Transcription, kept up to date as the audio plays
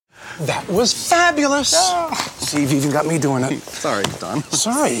That was fabulous. See, you've even got me doing it. Sorry, Don.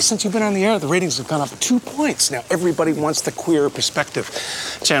 Sorry. Since you've been on the air, the ratings have gone up 2 points. Now everybody wants the queer perspective.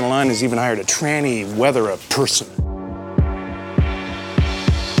 Channel 9 has even hired a tranny weather person.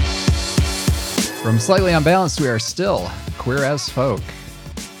 From Slightly Unbalanced, we are still queer as folk.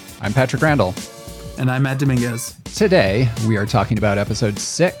 I'm Patrick Randall. And I'm Matt Dominguez. Today, we are talking about episode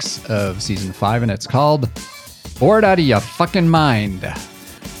 6 of season 5, and it's called Bored Out of Ya Fucking Mind.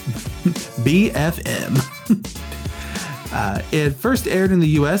 BFM. It first aired in the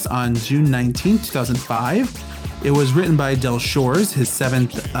U.S. on June 19, 2005. It was written by Del Shores, his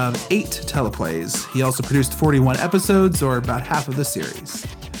 7th of 8 teleplays. He also produced 41 episodes, or about half of the series.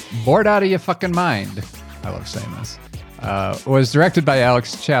 Bored Out of Ya Fucking Mind. I love saying this. Was directed by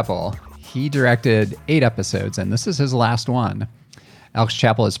Alex Chappell. He directed 8 episodes, and this is his last one. Alex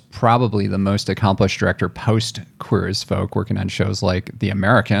Chappell is probably the most accomplished director post-Queer as Folk, working on shows like The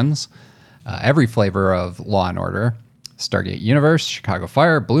Americans, every flavor of Law and Order, Stargate Universe, Chicago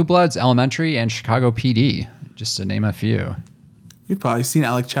Fire, Blue Bloods, Elementary, and Chicago PD, just to name a few. You've probably seen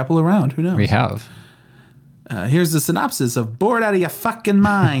Alex Chappell around. Who knows? We have. Here's the synopsis of Bored Out of Ya Fucking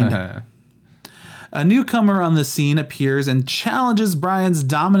Mind. A newcomer on the scene appears and challenges Brian's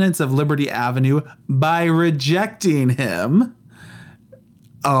dominance of Liberty Avenue by rejecting him.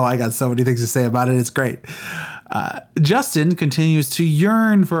 Oh, I got so many things to say about it. It's great. Justin continues to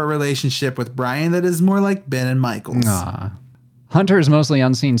yearn for a relationship with Brian that is more like Ben and Michael's. Hunter's mostly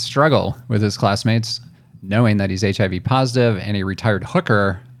unseen struggle with his classmates, knowing that he's HIV positive and a retired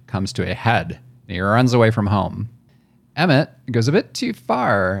hooker, comes to a head. He runs away from home. Emmett goes a bit too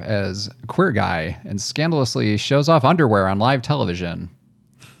far as a queer guy and scandalously shows off underwear on live television.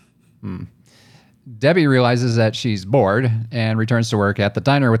 Debbie realizes that she's bored and returns to work at the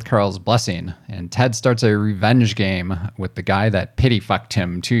diner with Carl's blessing. And Ted starts a revenge game with the guy that pity fucked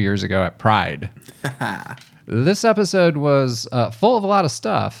him 2 years ago at Pride. This episode was full of a lot of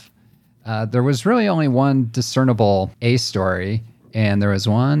stuff. There was really only one discernible A story. And there was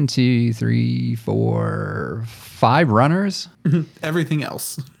 1, 2, 3, 4, 5 runners. Everything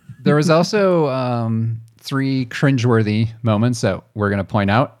else. There was also 3 cringeworthy moments that we're going to point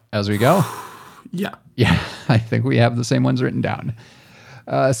out as we go. Yeah, I think we have the same ones written down.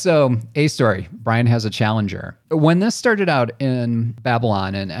 So, A story. Brian has a challenger. When this started out in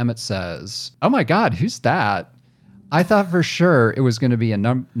Babylon and Emmett says, "Oh my God, who's that?" I thought for sure it was going to be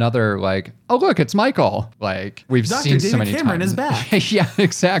another like, "Oh look, it's Michael." Like we've Dr. seen David so many Cameron times. is back. Yeah,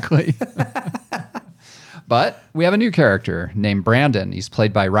 exactly. But we have a new character named Brandon. He's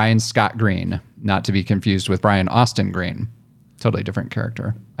played by Ryan Scott Green, not to be confused with Brian Austin Green. Totally different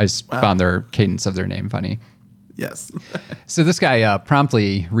character. I just found their cadence of their name funny. Yes. So this guy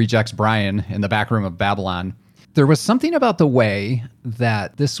promptly rejects Brian in the back room of Babylon. There was something about the way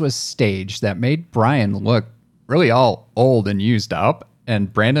that this was staged that made Brian look really all old and used up,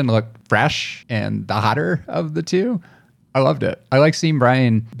 and Brandon looked fresh and the hotter of the two. I loved it. I like seeing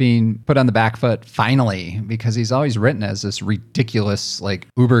Brian being put on the back foot finally, because he's always written as this ridiculous, like,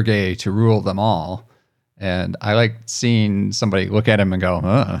 uber gay to rule them all. And I like seeing somebody look at him and go,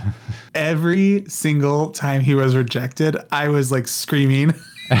 ugh. Every single time he was rejected, I was like screaming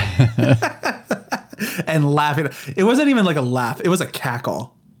and laughing. It wasn't even like a laugh. It was a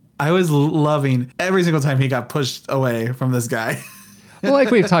cackle. I was loving every single time he got pushed away from this guy. Well, like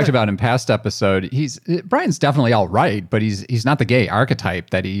we've talked about in past episode, Brian's definitely all right, but he's not the gay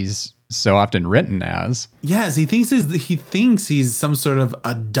archetype that he's so often written as. Yes, he thinks he's some sort of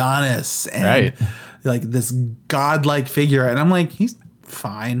Adonis and right. Like this godlike figure, and I'm like, he's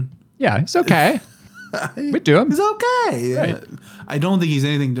fine. Yeah, he's okay. We do him. He's okay. Right. I don't think he's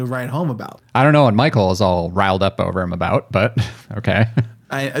anything to write home about. I don't know what Michael is all riled up over him about, but okay.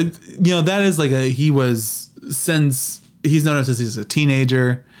 That is like since he's known since he's a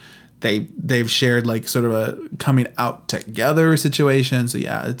teenager. They've shared like sort of a coming out together situation. So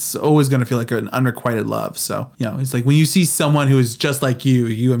yeah, it's always going to feel like an unrequited love. So, it's like when you see someone who is just like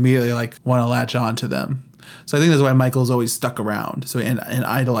you immediately like want to latch on to them. So I think that's why Michael's always stuck around. So and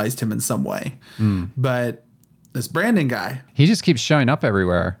idolized him in some way. But this Brandon guy, he just keeps showing up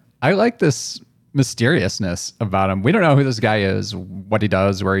everywhere. I like this mysteriousness about him. We don't know who this guy is, what he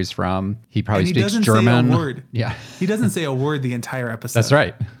does, where he's from. He probably speaks German. Say a word. Yeah. He doesn't say a word the entire episode. That's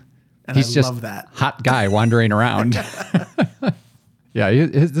right. And he's just love that. Hot guy wandering around. Yeah,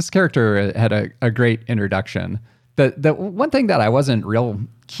 this character had a great introduction. The one thing that I wasn't real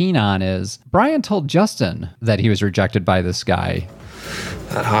keen on is Brian told Justin that he was rejected by this guy.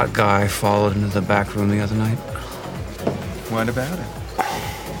 That hot guy followed into the back room the other night. What about it?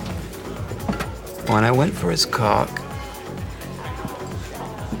 When I went for his cock,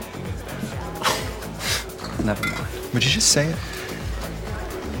 Never mind. Would you just say it?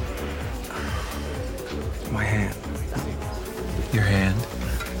 My hand. Your hand?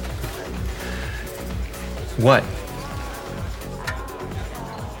 What?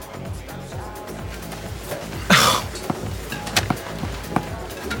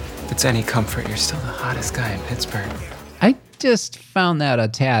 If it's any comfort, you're still the hottest guy in Pittsburgh. I just found that a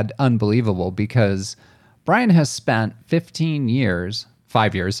tad unbelievable because Brian has spent 5 years,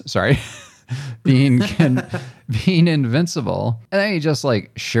 sorry, being invincible. And then he just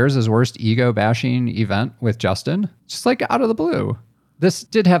like shares his worst ego bashing event with Justin, just like out of the blue. This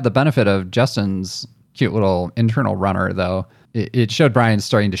did have the benefit of Justin's cute little internal runner, though. It showed Brian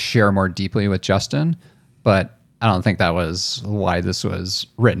starting to share more deeply with Justin, but I don't think that was why this was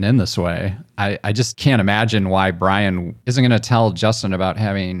written in this way. I just can't imagine why Brian isn't going to tell Justin about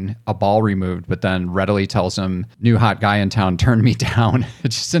having a ball removed, but then readily tells him, new hot guy in town turned me down. It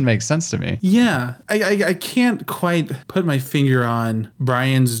just didn't make sense to me. Yeah, I can't quite put my finger on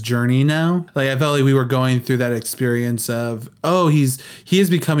Brian's journey now. Like, I felt like we were going through that experience of, he is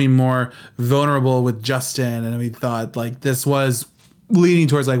becoming more vulnerable with Justin, and we thought like this was leaning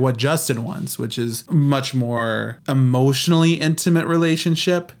towards like what Justin wants, which is much more emotionally intimate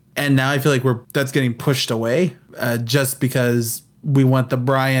relationship. And now I feel like that's getting pushed away just because we want the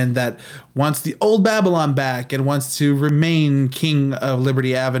Brian that wants the old Babylon back and wants to remain king of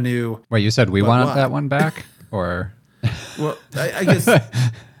Liberty Avenue. Wait, you said we want that one back? Or well, I guess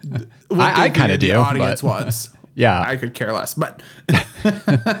I kind of do. The audience but, wants. Yeah, I could care less, but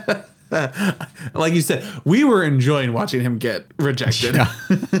like you said, we were enjoying watching him get rejected.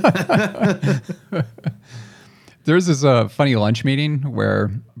 Yeah. There's this funny lunch meeting where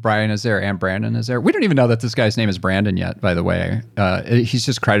Brian is there and Brandon is there. We don't even know that this guy's name is Brandon yet, by the way. He's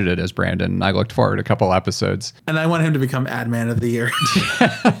just credited as Brandon. I looked forward a couple episodes. And I want him to become Ad Man of the Year.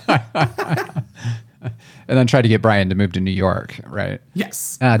 And then try to get Brian to move to New York, right?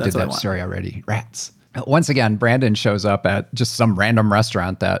 Yes. I did that story already. Rats. Once again, Brandon shows up at just some random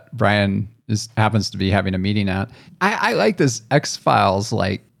restaurant that Brian happens to be having a meeting at. I like this X-Files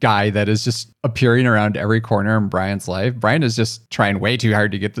like guy that is just appearing around every corner in Brian's life. Brian is just trying way too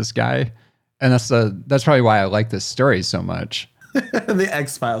hard to get this guy. And that's probably why I like this story so much. The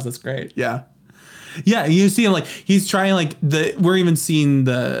X-Files, that's great. Yeah. Yeah, you see him like he's trying like we're even seeing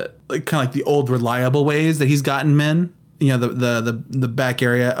the like kind of like the old reliable ways that he's gotten men. You know, the back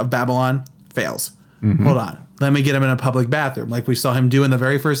area of Babylon fails. Mm-hmm. Hold on. Let me get him in a public bathroom like we saw him do in the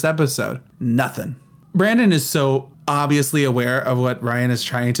very first episode. Nothing. Brandon is so obviously aware of what Ryan is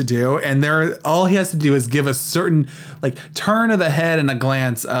trying to do, and all he has to do is give a certain like turn of the head and a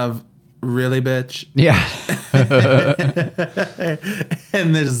glance of really, bitch. Yeah.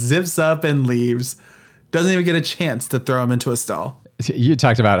 And then zips up and leaves. Doesn't even get a chance to throw him into a stall. You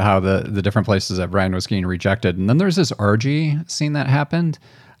talked about how the different places that Brian was getting rejected, and then there's this orgy scene that happened.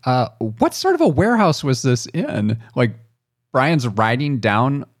 What sort of a warehouse was this in? Like Brian's riding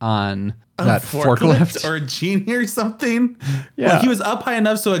down on that forklift or a genie or something. Yeah, like he was up high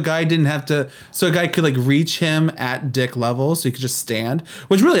enough so a guy could like reach him at dick level, so he could just stand.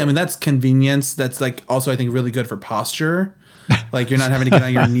 Which really, I mean, that's convenience. That's like also I think really good for posture. Like you're not having to get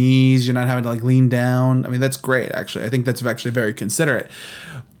on your knees. You're not having to like lean down. I mean, that's great. Actually, I think that's actually very considerate.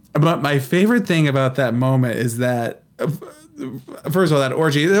 But my favorite thing about that moment is that. First of all,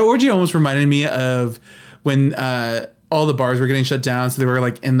 the orgy almost reminded me of when all the bars were getting shut down, so they were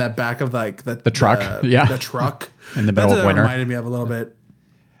like in that back of like the truck, the truck in the middle of winter. Reminded me of a little bit.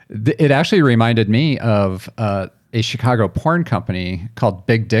 It actually reminded me of a Chicago porn company called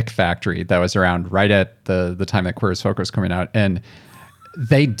Big Dick Factory that was around right at the time that Queer as Folk was coming out, and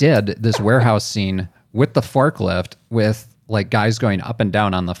they did this warehouse scene with the forklift with like guys going up and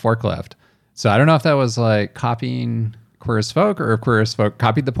down on the forklift. So I don't know if that was like copying Queer as Folk or if Queer as Folk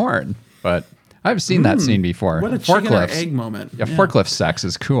copied the porn, but I've seen that scene before. What a chicken or egg moment. Yeah, forklift sex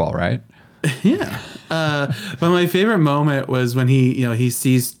is cool, right? Yeah. But my favorite moment was when he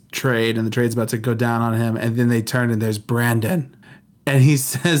sees Trade and the Trade's about to go down on him, and then they turn and there's Brandon. And he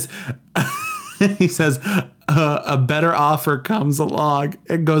says, a better offer comes along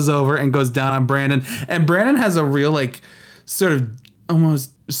and goes over and goes down on Brandon. And Brandon has a real like sort of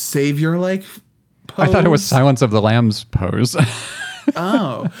almost savior-like pose. I thought it was Silence of the Lambs pose.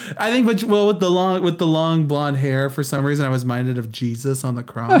 Oh, I think, with the long blonde hair, for some reason I was minded of Jesus on the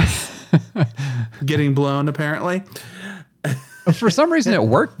cross, getting blown apparently. For some reason it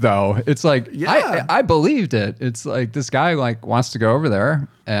worked though. It's like, yeah. I believed it. It's like this guy like wants to go over there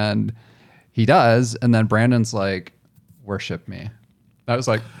and he does. And then Brandon's like, worship me. I was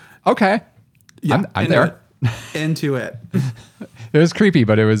like, okay, yeah, I'm there. Into it. It was creepy,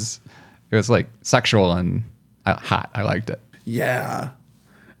 but it was like sexual and Hot. I liked it. Yeah.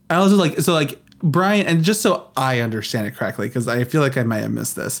 I also like Brian, and just so I understand it correctly, because I feel like I might have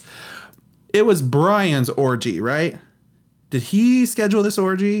missed this. It was Brian's orgy, right? Did he schedule this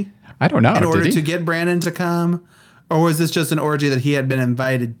orgy? I don't know. In order to get Brandon to come? Or was this just an orgy that he had been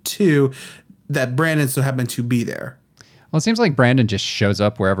invited to that Brandon so happened to be there? Well, it seems like Brandon just shows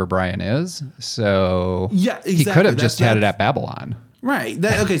up wherever Brian is. So yeah, exactly. He could have just had it at Babylon. Right.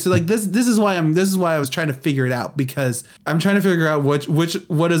 Okay. So like this is why I was trying to figure it out, because I'm trying to figure out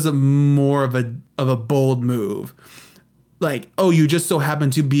what is a more of a bold move. Like, oh, you just so happen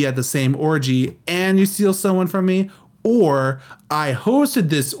to be at the same orgy and you steal someone from me, or I hosted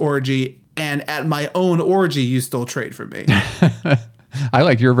this orgy and at my own orgy you stole trade from me. I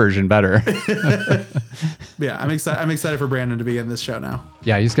like your version better. Yeah, I'm excited for Brandon to be in this show now.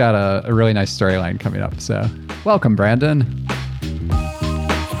 Yeah, he's got a really nice storyline coming up. So, welcome, Brandon.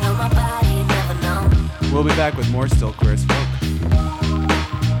 We'll be back with more Still Queer as Folk.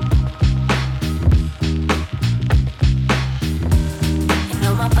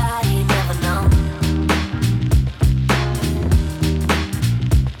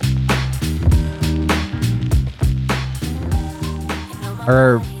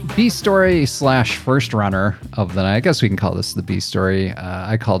 Our B story / first runner of the night. I guess we can call this the B story.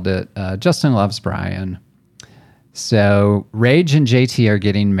 I called it Justin Loves Brian. So Rage and JT are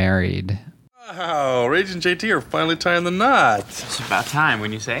getting married. Wow, Rage and JT are finally tying the knot. It's about time,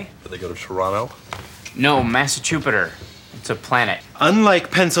 wouldn't you say? Did they go to Toronto? No, Massachusetts. It's a planet. Unlike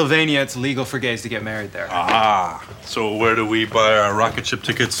Pennsylvania, it's legal for gays to get married there. Ah, so where do we buy our rocket ship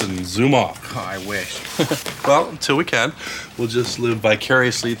tickets and zoom off? Oh, I wish. Well, until we can, we'll just live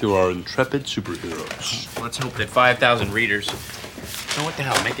vicariously through our intrepid superheroes. Let's hope that 5,000 readers. No, what the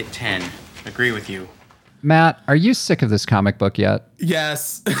hell? Make it 10. Agree with you. Matt, are you sick of this comic book yet?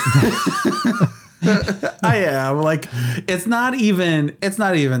 Yes. I am. Like, it's not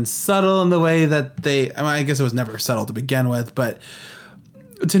even subtle in the way that I guess it was never subtle to begin with, but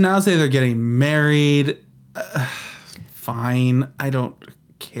to now say they're getting married, fine. I don't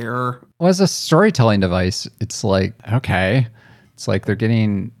care. Well, as a storytelling device, it's like, okay. It's like they're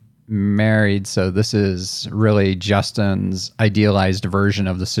getting married, so this is really Justin's idealized version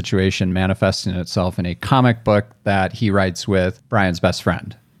of the situation manifesting itself in a comic book that he writes with Brian's best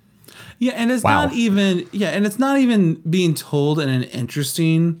friend. Yeah, and it's not even being told in an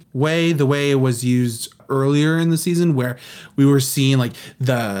interesting way, the way it was used earlier in the season, where we were seeing like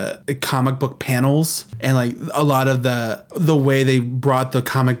the comic book panels and like a lot of the way they brought the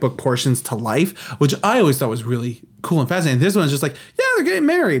comic book portions to life, which I always thought was really cool and fascinating. This one's just like, yeah, they're getting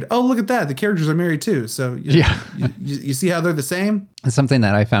married. Oh, look at that. The characters are married too. So you see how they're the same? And something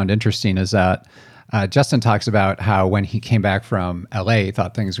that I found interesting is that Justin talks about how when he came back from LA, he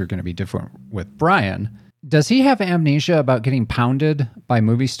thought things were going to be different with Brian. Does he have amnesia about getting pounded by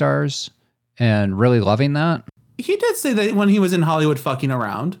movie stars and really loving that? He did say that when he was in Hollywood fucking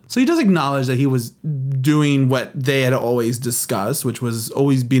around. So he does acknowledge that he was doing what they had always discussed, which was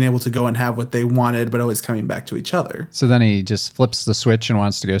always being able to go and have what they wanted, but always coming back to each other. So then he just flips the switch and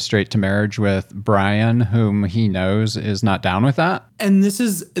wants to go straight to marriage with Brian, whom he knows is not down with that. And this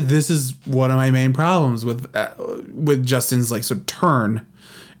is one of my main problems with Justin's like sort of turn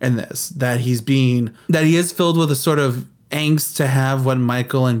in this, that he is filled with a sort of angst to have what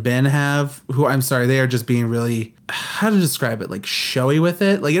Michael and Ben have, who, I'm sorry, they are just being really, how to describe it, like showy with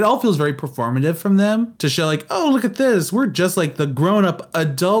it. Like it all feels very performative from them to show like, oh, look at this. We're just like the grown up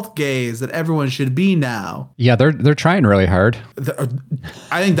adult gays that everyone should be now. Yeah, they're trying really hard.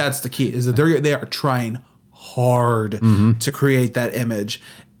 I think that's the key, is that they are trying hard to create that image.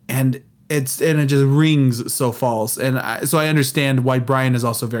 And it just rings so false, and so I understand why Brian is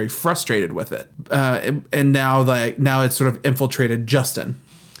also very frustrated with it. And now it's sort of infiltrated Justin.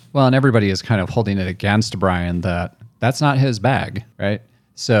 Well, and everybody is kind of holding it against Brian that that's not his bag, right?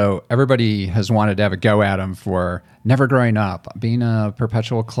 So everybody has wanted to have a go at him for never growing up, being a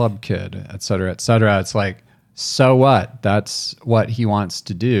perpetual club kid, et cetera, et cetera. It's like, so what? That's what he wants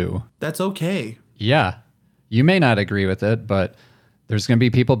to do. That's okay. Yeah, you may not agree with it, but there's going to be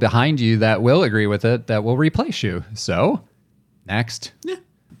people behind you that will agree with it, that will replace you. So, next. Yeah.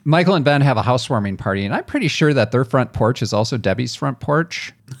 Michael and Ben have a housewarming party, and I'm pretty sure that their front porch is also Debbie's front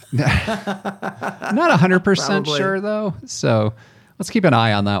porch. Not 100% sure, though. So, let's keep an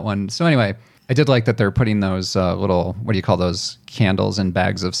eye on that one. So, anyway, I did like that they're putting those little, what do you call those, candles in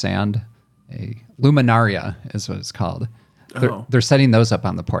bags of sand? A luminaria is what it's called. They're setting those up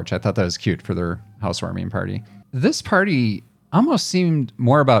on the porch. I thought that was cute for their housewarming party. This party almost seemed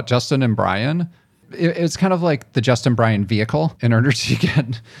more about Justin and Brian It's kind of like the Justin Brian vehicle in order to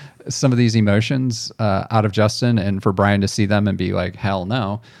get some of these emotions out of Justin and for Brian to see them and be like, hell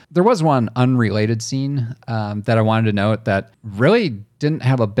no. There was one unrelated scene that I wanted to note that really didn't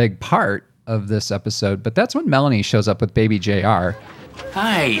have a big part of this episode, but that's when Melanie shows up with baby JR.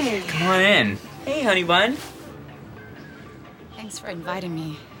 Hi, come on in. Hey, honey bun. Thanks for inviting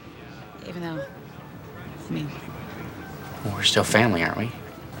me. Even though, I mean, We're still family, aren't we?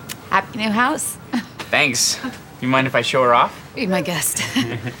 happy new house. Thanks. You mind if I show her off? Be my guest.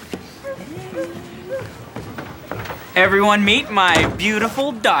 Everyone meet my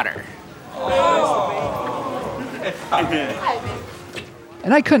beautiful daughter.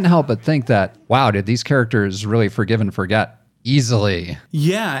 And I couldn't help but think that, wow, did these characters really forgive and forget easily?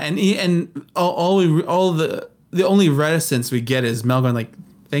 Yeah, and all the only reticence we get is Mel going like,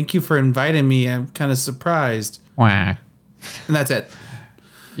 "Thank you for inviting me. I'm kind of surprised," Wah. and that's it.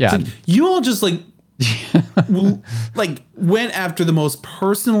 Yeah. It's like, you all just like went after the most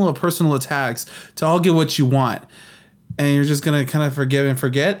personal of personal attacks to all get what you want, and you're just gonna kind of forgive and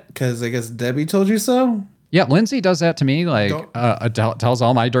forget because I guess Debbie told you so. Yeah, Lindsay does that to me, like tells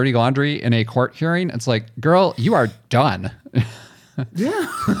all my dirty laundry in a court hearing. It's like, girl, you are done. Yeah.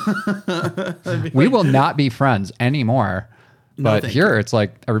 We will not be friends anymore. But thank here it's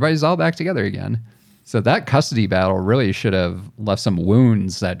like everybody's all back together again. So that custody battle really should have left some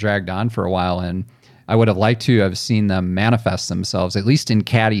wounds that dragged on for a while. And I would have liked to have seen them manifest themselves, at least in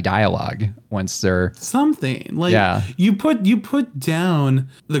catty dialogue, once they're something like Yeah. you put down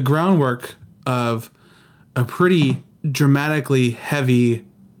the groundwork of a pretty dramatically heavy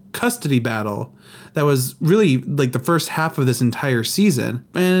custody battle that was really like the first half of this entire season,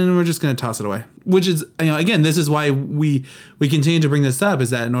 and we're just going to toss it away, which is, again, this is why we continue to bring this up,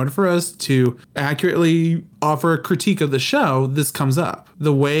 is that in order for us to accurately offer a critique of the show, this comes up.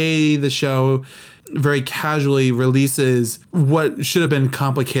 The way the show very casually releases what should have been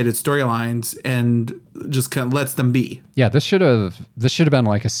complicated storylines and just kind of lets them be. Yeah, this should have been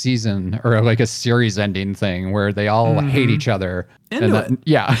like a season or like a series ending thing where they all hate each other.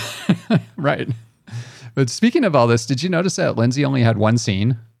 Yeah, right. But speaking of all this, did you notice that Lindsay only had one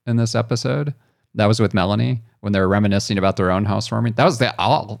scene in this episode? That was with Melanie when they were reminiscing about their own housewarming. That was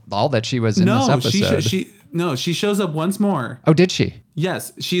all that she was in this episode. She shows up once more. Oh, did she?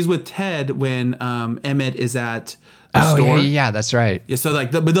 Yes, she's with Ted when Emmett is at the store. Yeah, that's right. Yeah, so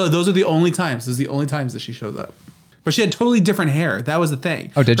like, but those are the only times. Those are the only times that she shows up. But she had totally different hair. That was the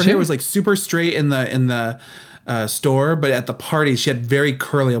thing. Oh, did Her she? hair was like super straight in the store, but at the party she had very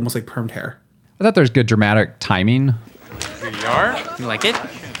curly, almost like permed hair. I thought there's good dramatic timing. Here you are. You like it?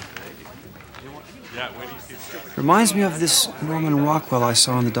 Reminds me of this Norman Rockwell I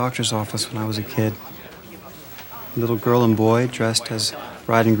saw in the doctor's office when I was a kid. A little girl and boy dressed as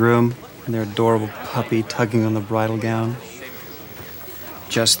bride and groom and their adorable puppy tugging on the bridal gown.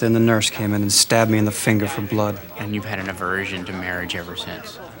 Just then the nurse came in and stabbed me in the finger for blood. And you've had an aversion to marriage ever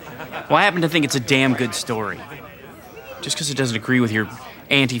since. Well, I happen to think it's a damn good story. Just because it doesn't agree with your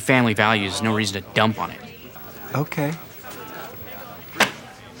anti-family values is no reason to dump on it. Okay.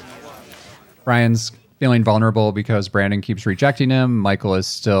 Brian's feeling vulnerable because Brandon keeps rejecting him. Michael is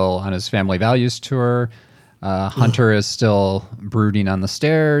still on his family values tour. Hunter is still brooding on the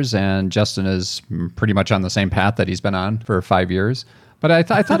stairs, and Justin is pretty much on the same path that he's been on for 5 years. But I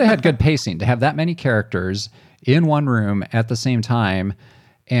thought it had good pacing to have that many characters in one room at the same time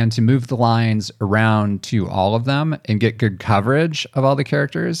and to move the lines around to all of them and get good coverage of all the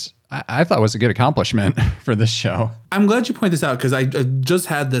characters. I thought was a good accomplishment for this show. I'm glad you point this out because I just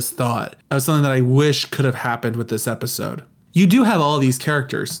had this thought of something that I wish could have happened with this episode. You do have all these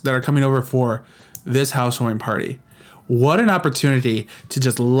characters that are coming over for this housewarming party. What an opportunity to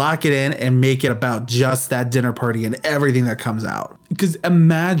just lock it in and make it about just that dinner party and everything that comes out. Because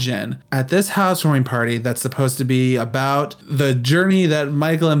imagine at this housewarming party that's supposed to be about the journey that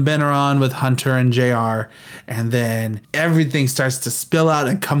Michael and Ben are on with Hunter and JR, and then everything starts to spill out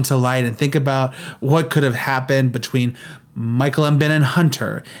and come to light, and think about what could have happened between Michael and Ben and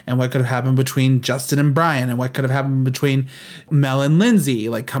Hunter, and what could have happened between Justin and Brian, and what could have happened between Mel and Lindsay,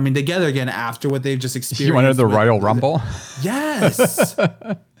 like coming together again after what they've just experienced. You wanted the Royal Rumble? Yes.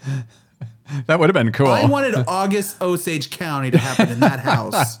 That would have been cool. I wanted August Osage County to happen in that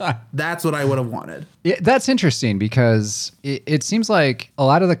house. That's what I would have wanted. Yeah, that's interesting because it seems like a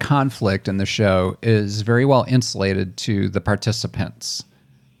lot of the conflict in the show is very well insulated to the participants.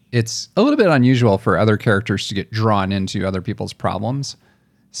 It's a little bit unusual for other characters to get drawn into other people's problems.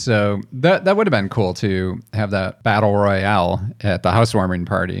 So that would have been cool to have that battle royale at the housewarming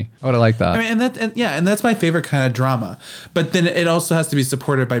party. I would have liked that. I mean, and that's my favorite kind of drama. But then it also has to be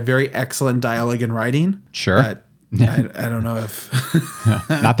supported by very excellent dialogue and writing. Sure. I don't know if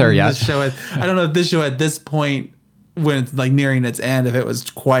Not there yet. I don't know if this show at this point, when it's like nearing its end, if it was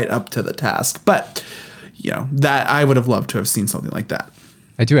quite up to the task. But that I would have loved to have seen something like that.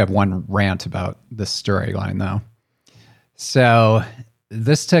 I do have one rant about this storyline, though. So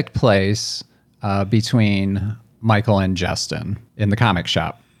this took place between Michael and Justin in the comic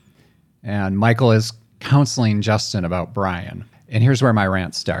shop. And Michael is counseling Justin about Brian. And here's where my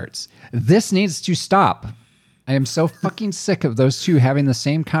rant starts. This needs to stop. I am so fucking sick of those two having the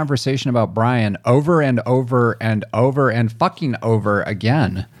same conversation about Brian over and over and over and fucking over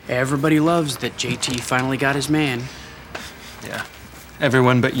again. Everybody loves that JT finally got his man. Yeah.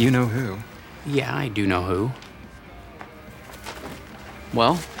 Everyone but you know who. Yeah, I do know who.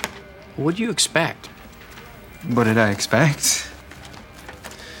 Well, what'd you expect? What did I expect?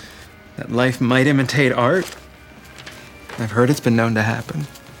 That life might imitate art? I've heard it's been known to happen.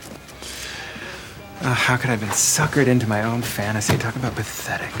 How could I have been suckered into my own fantasy? Talk about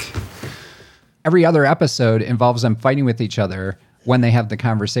pathetic. Every other episode involves them fighting with each other when they have the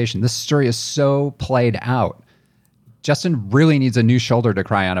conversation. This story is so played out. Justin really needs a new shoulder to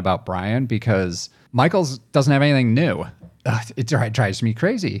cry on about Brian because Michael's doesn't have anything new. It drives me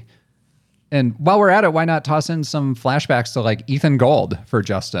crazy. And while we're at it, why not toss in some flashbacks to like Ethan Gold for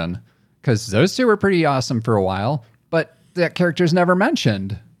Justin? Because those two were pretty awesome for a while, but that character's never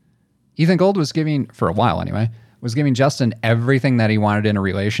mentioned. Ethan Gold was giving, for a while anyway, was giving Justin everything that he wanted in a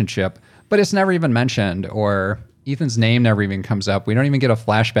relationship, but it's never even mentioned, or Ethan's name never even comes up. We don't even get a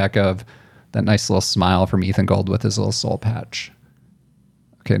flashback of that nice little smile from Ethan Gold with his little soul patch.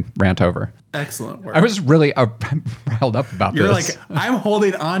 Okay, rant over. Excellent work. I was really riled up about You're this. like, I'm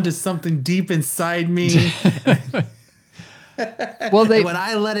holding on to something deep inside me. Well, when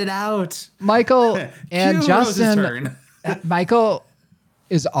I let it out. Michael and Cue Justin, Rose's turn. Michael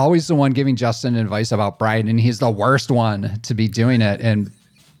is always the one giving Justin advice about Brian, and he's the worst one to be doing it. And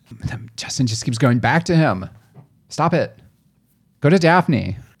Justin just keeps going back to him. Stop it. Go to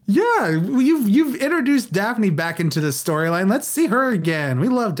Daphne. Yeah, you've introduced Daphne back into the storyline. Let's see her again. We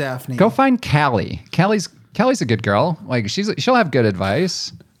love Daphne. Go find Callie. Callie's a good girl. Like she'll have good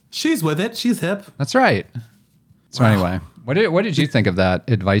advice. She's with it. She's hip. That's right. So anyway, what did you think of that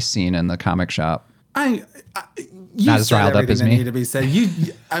advice scene in the comic shop? You Not as said riled up everything as that me. needed to be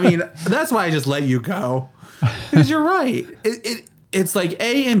said. I mean, that's why I just let you go. Because you're right. It's like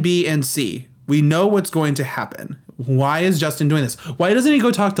A and B and C. We know what's going to happen. Why is Justin doing this? Why doesn't he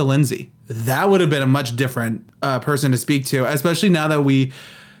go talk to Lindsay? That would have been a much different person to speak to, especially now that we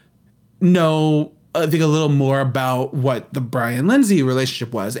know, I think, a little more about what the Brian-Lindsay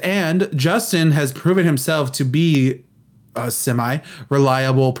relationship was. And Justin has proven himself to be a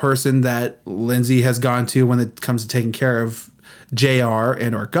semi-reliable person that Lindsay has gone to when it comes to taking care of JR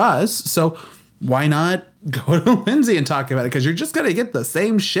and or Gus. So why not go to Lindsay and talk about it? Because you're just going to get the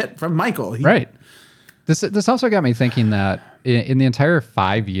same shit from Michael. Right. This also got me thinking that in the entire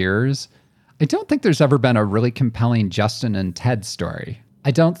 5 years, I don't think there's ever been a really compelling Justin and Ted story.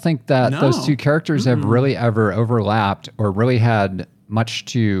 I don't think that those two characters have really ever overlapped or really had much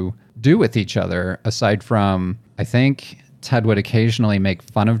to do with each other, aside from, I think Ted would occasionally make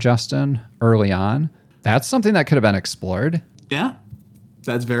fun of Justin early on. That's something that could have been explored. Yeah,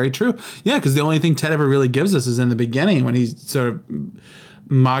 that's very true. Yeah, because the only thing Ted ever really gives us is in the beginning when he sort of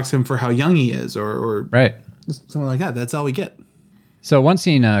mocks him for how young he is or right, something like that. That's all we get. So one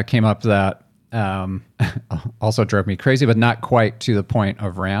scene came up that also drove me crazy, but not quite to the point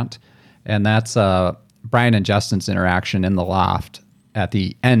of rant. And that's Brian and Justin's interaction in the loft at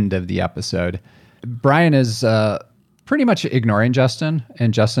the end of the episode. Brian is pretty much ignoring Justin,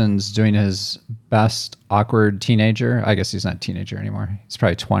 and Justin's doing his best awkward teenager. I guess he's not a teenager anymore. He's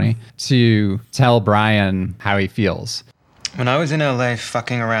probably 20 to tell Brian how he feels. When I was in LA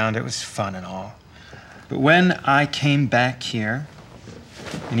fucking around, it was fun and all. But when I came back here,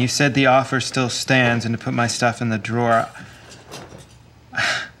 and you said the offer still stands and to put my stuff in the drawer,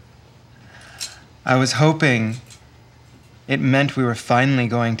 I was hoping it meant we were finally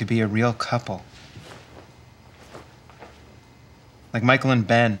going to be a real couple. Like Michael and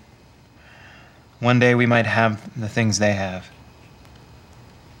Ben. One day we might have the things they have.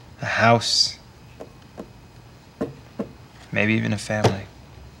 A house. Maybe even a family.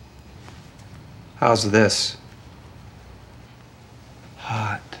 How's this?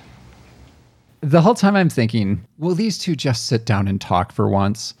 Hot. The whole time I'm thinking, will these two just sit down and talk for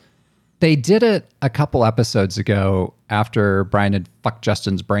once? They did it a couple episodes ago after Brian had fucked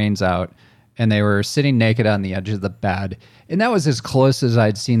Justin's brains out, and they were sitting naked on the edge of the bed. And that was as close as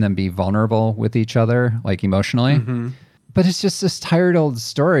I'd seen them be vulnerable with each other, like emotionally. Mm-hmm. But it's just this tired old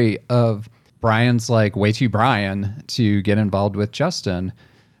story of Brian's like way too Brian to get involved with Justin.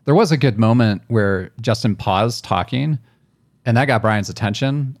 There was a good moment where Justin paused talking, and that got Brian's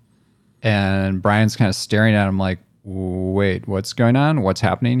attention. And Brian's kind of staring at him like, wait, what's going on? What's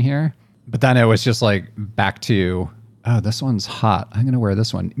happening here? But then it was just like back to, oh, this one's hot. I'm going to wear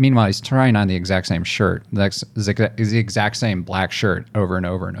this one. Meanwhile, he's trying on the exact same shirt, the exact same black shirt over and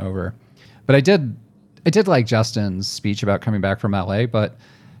over and over. But I did like Justin's speech about coming back from LA, but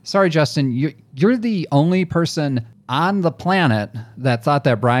sorry, Justin, you're the only person on the planet that thought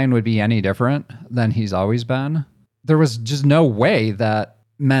that Brian would be any different than he's always been. There was just no way that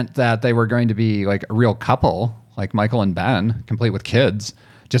meant that they were going to be like a real couple, like Michael and Ben, complete with kids,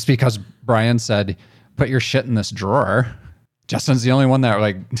 just because Brian said, put your shit in this drawer. Justin's the only one that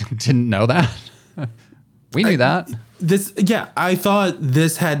like didn't know that. We knew that. I thought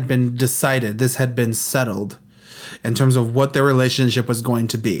this had been decided. This had been settled in terms of what their relationship was going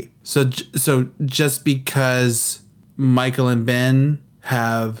to be. So just because Michael and Ben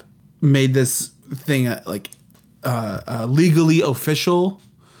have made this thing a legally official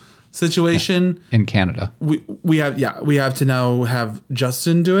situation in Canada, we have to now have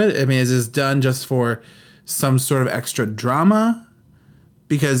Justin do it. I mean, is this done just for some sort of extra drama?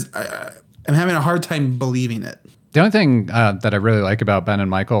 Because I'm having a hard time believing it. The only thing that I really like about Ben and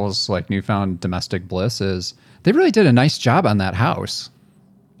Michael's like newfound domestic bliss is they really did a nice job on that house.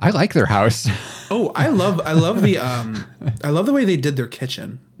 I like their house. Oh, I love the way they did their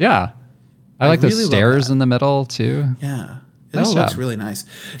kitchen. Yeah. I like really the stairs in the middle too. Yeah. It all looks really nice.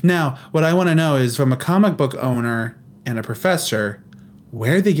 Now, what I want to know is from a comic book owner and a professor,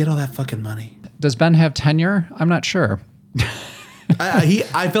 where'd they get all that fucking money? Does Ben have tenure? I'm not sure.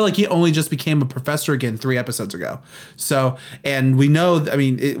 I feel like he only just became a professor again 3 episodes ago. So, and we know, I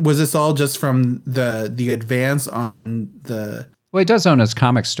mean, was this all just from the advance on the... Well, he does own his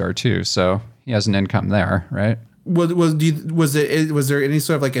comic store too, so he has an income there, right? Was there any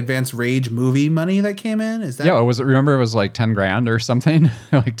sort of like advanced Rage movie money that came in? Is that remember it was like $10,000 or something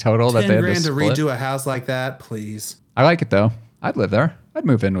like total that they had to split? to redo a house like that, please. I like it though. I'd live there. I'd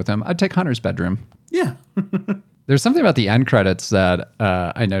move in with him. I'd take Hunter's bedroom. Yeah. There's something about the end credits that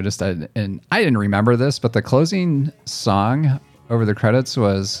I noticed, and I didn't remember this, but the closing song over the credits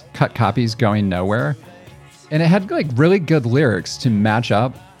was "Cut Copies Going Nowhere," and it had like really good lyrics to match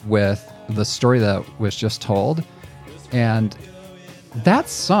up with the story that was just told. And that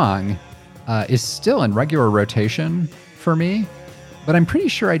song is still in regular rotation for me, but I'm pretty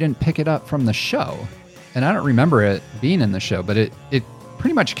sure I didn't pick it up from the show. And I don't remember it being in the show, but it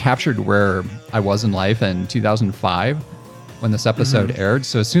pretty much captured where I was in life in 2005 when this episode aired.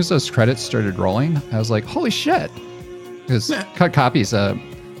 So as soon as those credits started rolling, I was like, holy shit. Because Cut Copy is a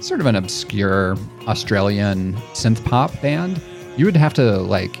sort of an obscure Australian synth pop band. You would have to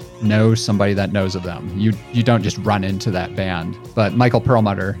like know somebody that knows of them. You don't just run into that band. But Michael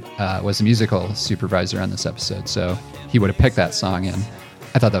Perlmutter was a musical supervisor on this episode, so he would have picked that song, and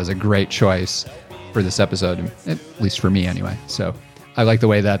I thought that was a great choice for this episode, at least for me anyway. So I like the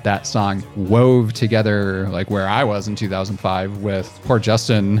way that song wove together like where I was in 2005 with poor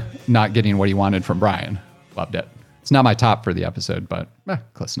Justin not getting what he wanted from Brian. Loved it. It's not my top for the episode, but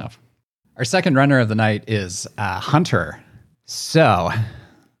close enough. Our second runner of the night is Hunter. So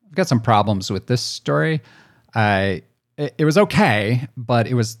I've got some problems with this story. It was okay, but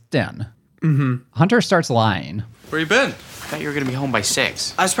it was thin. Mm-hmm. Hunter starts lying. Where you been? I thought you were going to be home by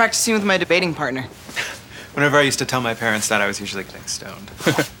 6. I was practicing with my debating partner. Whenever I used to tell my parents that, I was usually getting stoned.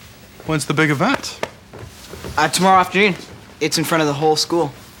 When's the big event? Tomorrow afternoon. It's in front of the whole school.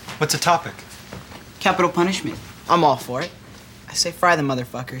 What's the topic? Capital punishment. I'm all for it. I say fry the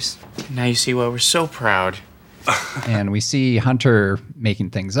motherfuckers. Now you see why we're so proud. And we see Hunter making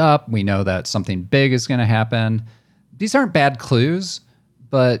things up. We know that something big is going to happen. These aren't bad clues,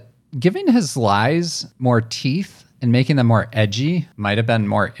 but giving his lies more teeth and making them more edgy might have been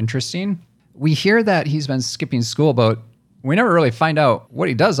more interesting. We hear that he's been skipping school, but we never really find out what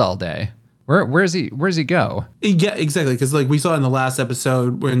he does all day. Where's he go? Yeah, exactly. Because like we saw in the last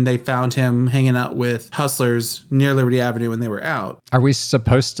episode when they found him hanging out with hustlers near Liberty Avenue when they were out. Are we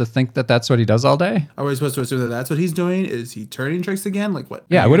supposed to think that that's what he does all day? Are we supposed to assume that that's what he's doing? Is he turning tricks again? Like what?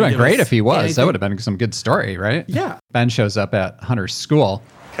 Yeah, it would have been great if he was. Anything? That would have been some good story, right? Yeah. Ben shows up at Hunter's school.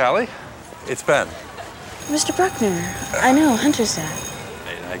 Callie, it's Ben. Mr. Bruckner, I know, Hunter's dad.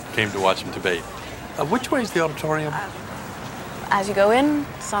 Hey, I came to watch him debate. Which way is the auditorium? As you go in,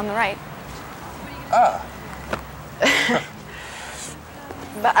 it's on the right. Ah.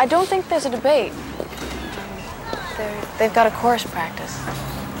 But I don't think there's a debate. They've got a chorus practice.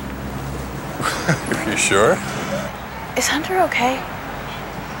 You sure? Is Hunter okay?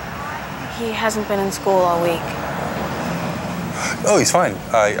 He hasn't been in school all week. Oh, he's fine.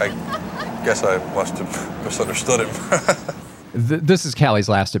 I guess I must have misunderstood him. This is Callie's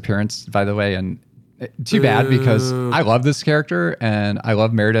last appearance, by the way, and too bad because I love this character and I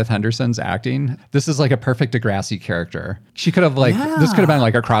love Meredith Henderson's acting. This is like a perfect Degrassi character. She could have this could have been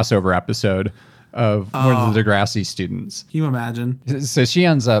like a crossover episode of one of the Degrassi students. Can you imagine? So she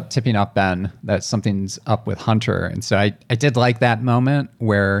ends up tipping off Ben that something's up with Hunter. And so I did like that moment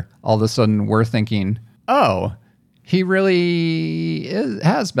where all of a sudden we're thinking, oh, he really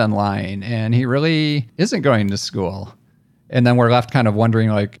has been lying and he really isn't going to school. And then we're left kind of wondering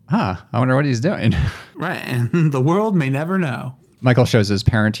like, I wonder what he's doing. Right. And the world may never know. Michael shows his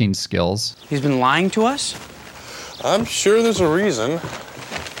parenting skills. He's been lying to us? I'm sure there's a reason.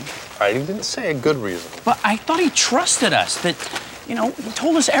 I didn't say a good reason. But I thought he trusted us, that, he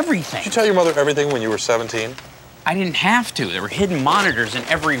told us everything. Did you tell your mother everything when you were 17? I didn't have to. There were hidden monitors in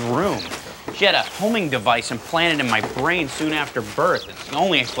every room. She had a homing device implanted in my brain soon after birth. It's the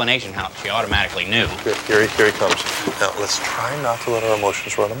only explanation how she automatically knew. Here he comes. Now, let's try not to let our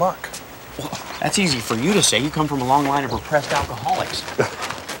emotions run amok. Well, that's easy for you to say. You come from a long line of repressed alcoholics.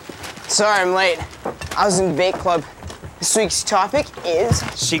 Sorry, I'm late. I was in the debate club. This week's topic is...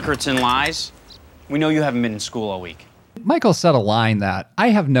 Secrets and lies. We know you haven't been in school all week. Michael said a line that I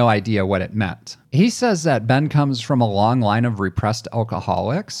have no idea what it meant. He says that Ben comes from a long line of repressed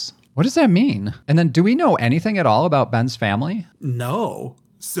alcoholics. What does that mean? And then do we know anything at all about Ben's family? No.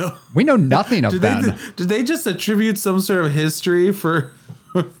 So we know nothing of Ben. Did they just attribute some sort of history for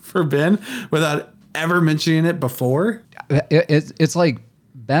Ben without ever mentioning it before? It's like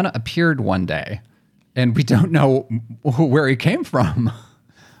Ben appeared one day and we don't know where he came from.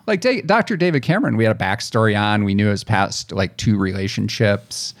 Like Dr. David Cameron, we had a backstory on. We knew his past, like 2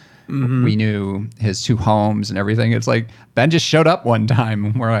 relationships. Mm-hmm. We knew his 2 homes and everything. It's like Ben just showed up one time.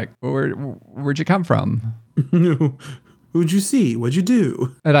 And we're like, where'd you come from? Who'd you see? What'd you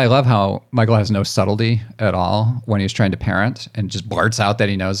do? And I love how Michael has no subtlety at all when he's trying to parent and just blurts out that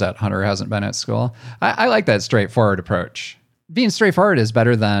he knows that Hunter hasn't been at school. I like that straightforward approach. Being straightforward is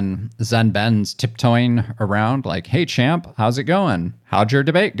better than Zen Ben's tiptoeing around like, hey, champ, how's it going? How'd your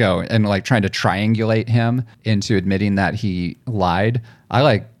debate go? And like trying to triangulate him into admitting that he lied. I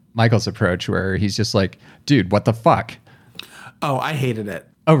like Michael's approach where he's just like, dude, what the fuck? Oh, I hated it.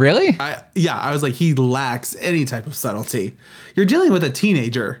 Oh, really? I was like, he lacks any type of subtlety. You're dealing with a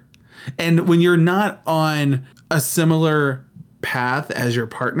teenager. And when you're not on a similar path as your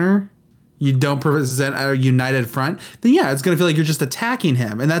partner, you don't present a united front, then yeah, it's going to feel like you're just attacking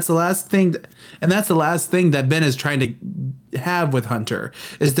him. And that's the last thing. That Ben is trying to have with Hunter,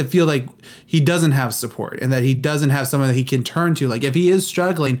 is to feel like he doesn't have support and that he doesn't have someone that he can turn to. Like if he is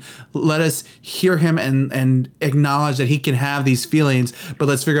struggling, let us hear him and acknowledge that he can have these feelings, but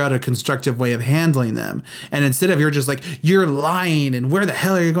let's figure out a constructive way of handling them. And instead of you're just like, you're lying and where the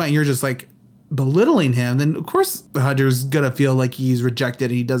hell are you going? You're just like, belittling him, then of course Hunter's gonna feel like he's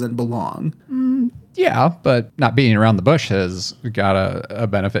rejected and he doesn't belong. Yeah, but not beating around the bush has got a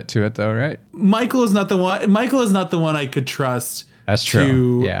benefit to it, though, right? Michael is not the one I could trust. That's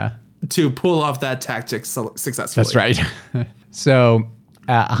true. To pull off that tactic successfully. That's right. So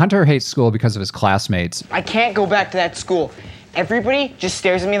Hunter hates school because of his classmates. I can't go back to that school. Everybody just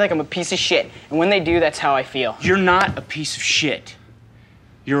stares at me like I'm a piece of shit, and when they do, that's how I feel. You're not a piece of shit.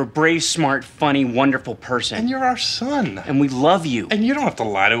 You're a brave, smart, funny, wonderful person. And you're our son. And we love you. And you don't have to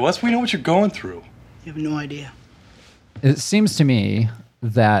lie to us. We know what you're going through. You have no idea. It seems to me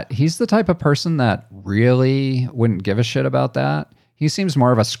that he's the type of person that really wouldn't give a shit about that. He seems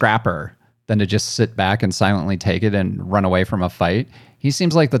more of a scrapper than to just sit back and silently take it and run away from a fight. He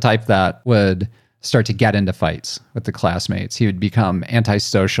seems like the type that would start to get into fights with the classmates. He would become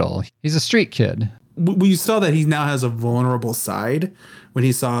antisocial. He's a street kid. We saw that he now has a vulnerable side when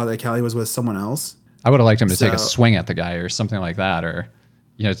he saw that Callie was with someone else. I would have liked him to take a swing at the guy or something like that, or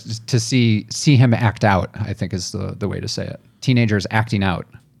to see him act out, I think is the way to say it. Teenagers acting out.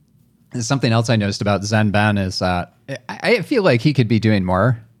 And something else I noticed about Zen Ben is that I feel like he could be doing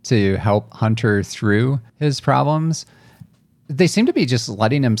more to help Hunter through his problems. They seem to be just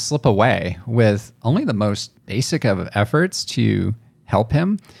letting him slip away with only the most basic of efforts to help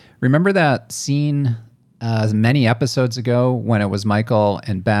him. Remember that scene many episodes ago when it was Michael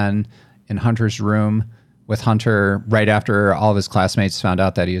and Ben in Hunter's room with Hunter right after all of his classmates found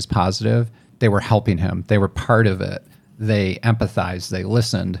out that he was positive? They were helping him. They were part of it. They empathized. They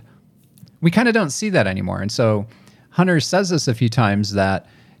listened. We kind of don't see that anymore. And so Hunter says this a few times that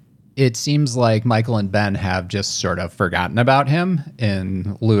it seems like Michael and Ben have just sort of forgotten about him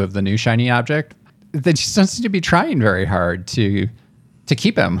in lieu of the new shiny object. They just don't seem to be trying very hard to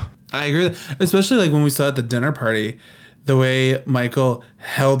keep him. I agree, especially like when we saw at the dinner party, the way Michael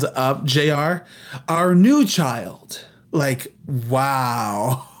held up JR, our new child. Like,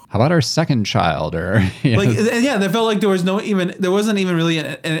 wow. How about our second child? Or like, yeah, there felt like there wasn't even really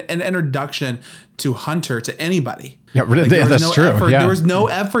an introduction to Hunter to anybody. Yeah, like, that's true. Effort, yeah. There was no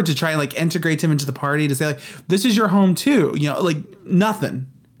effort to try and like integrate him into the party, to say like, this is your home too. You know, like nothing.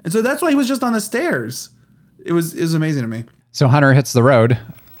 And so that's why he was just on the stairs. It was amazing to me. So Hunter hits the road.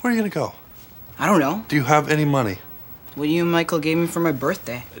 Where are you gonna go? I don't know. Do you have any money? What you and Michael gave me for my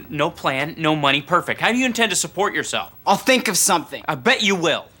birthday. No plan, no money, perfect. How do you intend to support yourself? I'll think of something. I bet you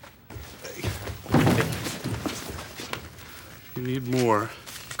will. If you need more,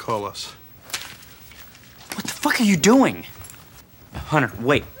 call us. What the fuck are you doing? Hunter,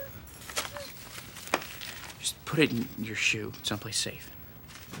 wait. Just put it in your shoe, someplace safe.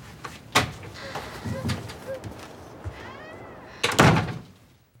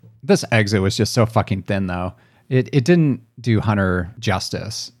 This exit was just so fucking thin, though. It didn't do Hunter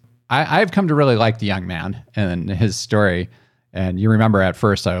justice. I've come to really like the young man and his story. And you remember at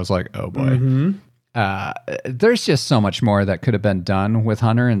first I was like, oh boy. Mm-hmm. There's just so much more that could have been done with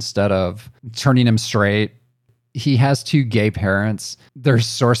Hunter instead of turning him straight. He has 2 gay parents. There's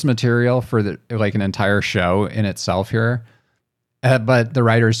source material for like an entire show in itself here. But the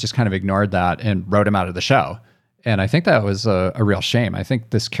writers just kind of ignored that and wrote him out of the show. And I think that was a real shame. I think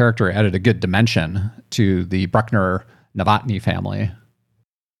this character added a good dimension to the Bruckner-Novotny family.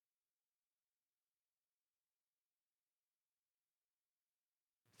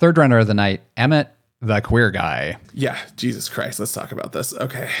 Third runner of the night, Emmett, the queer guy. Yeah, Jesus Christ. Let's talk about this.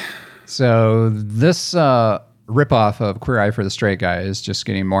 Okay. So this ripoff of Queer Eye for the Straight Guy is just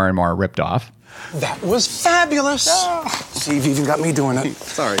getting more and more ripped off. That was fabulous. See, you've even got me doing it.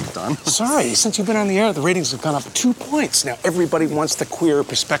 Sorry, Don. Sorry, since you've been on the air, the ratings have gone up 2 points. Now everybody wants the queer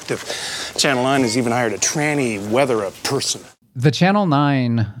perspective. Channel 9 has even hired a tranny weather a person. The Channel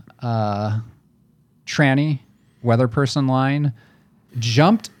 9 tranny weather person line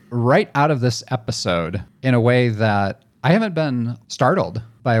jumped right out of this episode in a way that I haven't been startled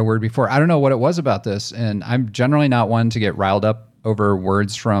by a word before. I don't know what it was about this, and I'm generally not one to get riled up over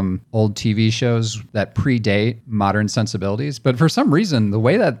words from old TV shows that predate modern sensibilities. But for some reason, the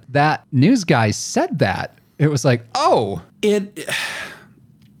way that news guy said that, it was like, oh. It's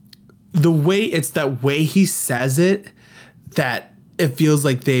that way he says it that it feels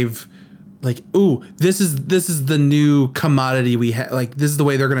like they've like, ooh, this is the new commodity we have. Like, this is the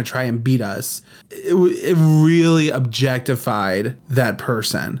way they're going to try and beat us. It really objectified that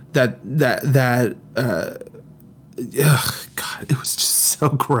person. Ugh, God, it was just so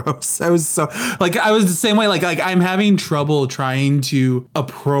gross. I was the same way. Like I'm having trouble trying to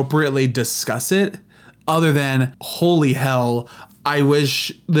appropriately discuss it, other than holy hell, I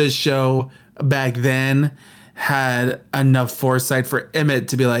wish this show back then had enough foresight for Emmett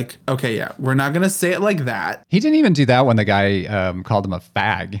to be like, okay, yeah, we're not gonna say it like that. He didn't even do that when the guy called him a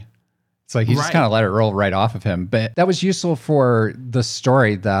fag. It's like he just kind of let it roll right off of him. But that was useful for the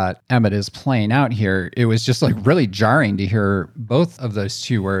story that Emmett is playing out here. It was just like really jarring to hear both of those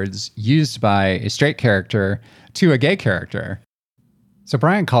 2 words used by a straight character to a gay character. So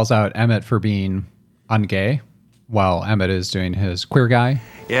Brian calls out Emmett for being ungay while Emmett is doing his queer guy.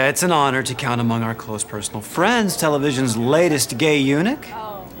 Yeah, it's an honor to count among our close personal friends television's latest gay eunuch.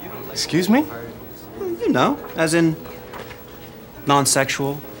 Excuse me? You know, as in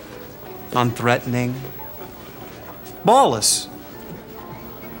non-sexual, non-threatening, ballless.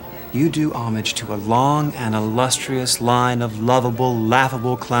 You do homage to a long and illustrious line of lovable,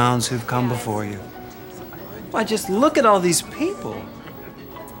 laughable clowns who've come before you. Why, just look at all these people.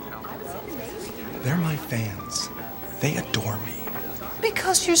 They're my fans. They adore me.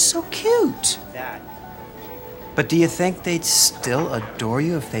 Because you're so cute. But do you think they'd still adore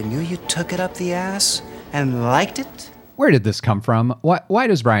you if they knew you took it up the ass and liked it? Where did this come from? Why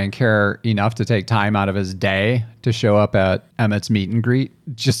does Brian care enough to take time out of his day to show up at Emmett's meet and greet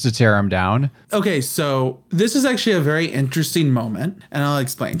just to tear him down? Okay, so this is actually a very interesting moment, and I'll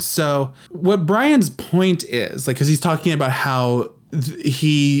explain. So what Brian's point is, like, because he's talking about how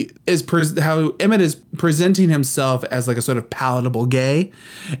how Emmett is presenting himself as like a sort of palatable gay,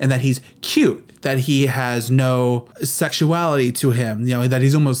 and that he's cute, that he has no sexuality to him, you know, that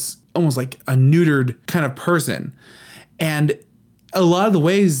he's almost like a neutered kind of person. And a lot of the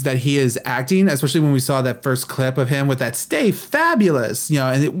ways that he is acting, especially when we saw that first clip of him with that "stay fabulous," you know,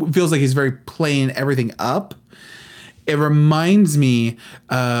 and it feels like he's very playing everything up. It reminds me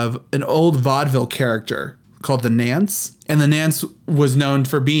of an old vaudeville character called the Nance. And the Nance was known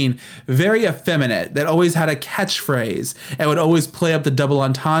for being very effeminate, that always had a catchphrase and would always play up the double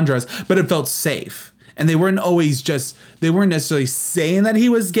entendres, but it felt safe. And they weren't necessarily saying that he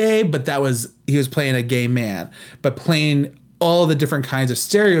was gay, but he was playing a gay man, but playing all the different kinds of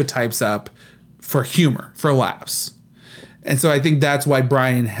stereotypes up for humor, for laughs. And so I think that's why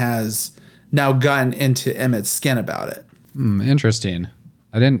Brian has now gotten into Emmett's skin about it. Interesting.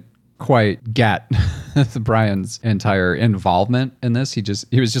 I didn't quite get Brian's entire involvement in this. He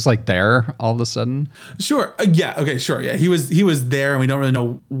was just like there all of a sudden. Sure. Yeah. Okay. Sure. Yeah. He was there, and we don't really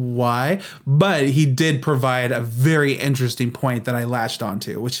know why, but he did provide a very interesting point that I latched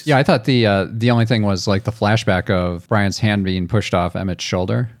onto. I thought the only thing was like the flashback of Brian's hand being pushed off Emmett's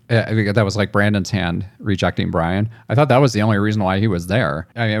shoulder. That was like Brandon's hand rejecting Brian. I thought that was the only reason why he was there.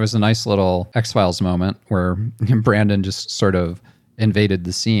 I mean, it was a nice little X-Files moment where Brandon just sort of invaded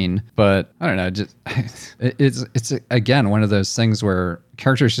the scene, but I don't know, it's again one of those things where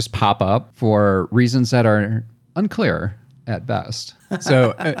characters just pop up for reasons that are unclear at best.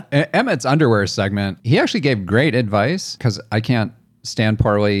 So Emmett's underwear segment, he actually gave great advice, because I can't stand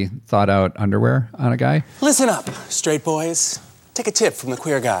poorly thought out underwear on a guy. Listen up, straight boys. Take a tip from the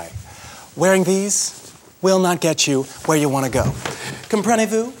queer guy. Wearing these will not get you where you want to go.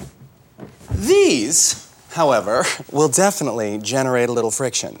 Comprenez-vous? These, however, will definitely generate a little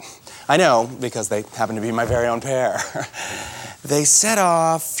friction. I know, because they happen to be my very own pair. They set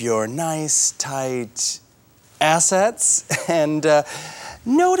off your nice, tight assets, and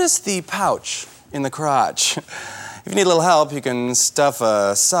notice the pouch in the crotch. If you need a little help, you can stuff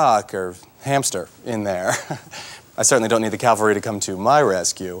a sock or hamster in there. I certainly don't need the cavalry to come to my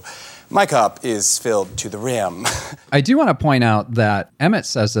rescue. My cup is filled to the rim. I do want to point out that Emmett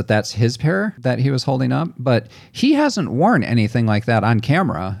says that that's his pair that he was holding up, but he hasn't worn anything like that on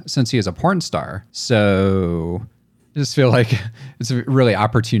camera since he was a porn star. So I just feel like it's a really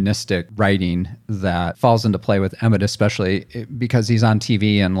opportunistic writing that falls into play with Emmett, especially because he's on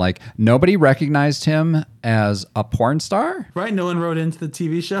TV and like nobody recognized him as a porn star. Right? No one wrote into the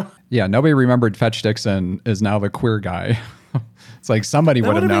TV show. Yeah, nobody remembered Fetch Dixon is now the queer guy. It's like somebody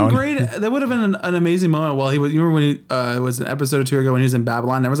would have known. That would have been great. That would have been an amazing moment. While he was, you remember when it was an episode or two ago when he was in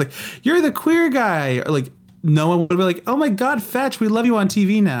Babylon, and I was like, "You're the queer guy." Or like, no one would be like, "Oh my God, Fetch, we love you on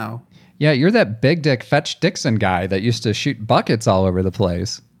TV now." Yeah, you're that big dick Fetch Dixon guy that used to shoot buckets all over the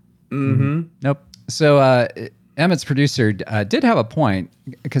place. Mm-hmm. Nope. So Emmett's producer did have a point,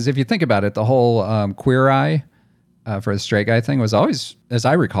 because if you think about it, the whole queer eye for the straight guy thing was always, as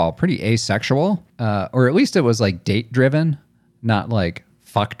I recall, pretty asexual, or at least it was like date driven, not like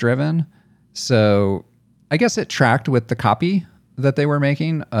fuck driven. So I guess it tracked with the copy that they were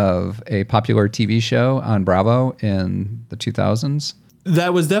making of a popular TV show on Bravo in the 2000s.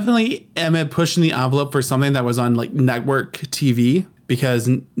 That was definitely Emmett pushing the envelope for something that was on like network TV, because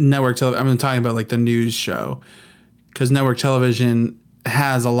network television, I'm talking about like the news show, because network television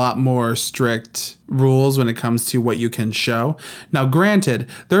has a lot more strict rules when it comes to what you can show. Now, granted,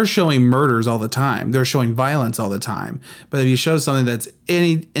 they're showing murders all the time. They're showing violence all the time. But if you show something that's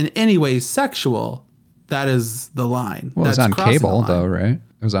in any way sexual, that is the line. Well, it's on cable though, right?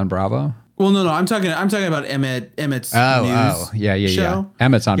 It was on Bravo. Well, no. I'm talking about Emmett's news show.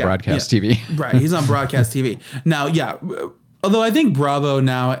 Emmett's on broadcast TV. Right, he's on broadcast TV. Now, yeah, although I think Bravo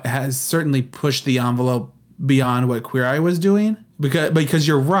now has certainly pushed the envelope beyond what Queer Eye was doing. Because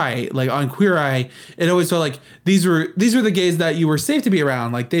you're right, like on Queer Eye, it always felt like these were the gays that you were safe to be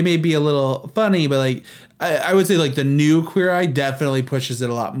around. Like they may be a little funny, but like I would say like the new Queer Eye definitely pushes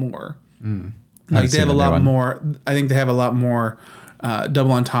it a lot more. Like they have a lot more. I think they have a lot more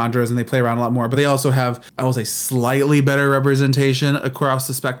double entendres, and they play around a lot more. But they also have, I will say, slightly better representation across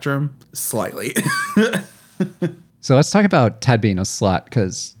the spectrum. Slightly. So let's talk about Ted being a slut,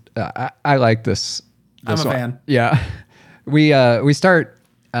 because I like this. I'm a fan. Yeah. We start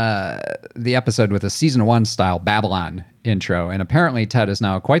the episode with a season 1 style Babylon intro, and apparently Ted is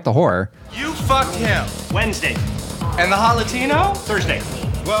now quite the whore. You fucked him Wednesday. and the hot Latino. Thursday.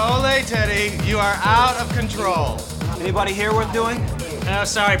 Well, ole, Teddy, you are out of control. Anybody here worth doing? Oh,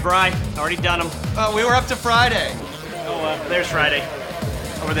 sorry, Bri. Already done them. We were up to Friday. Oh, there's Friday.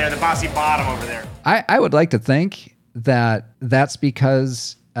 Over there, the bossy bottom over there. I would like to think that that's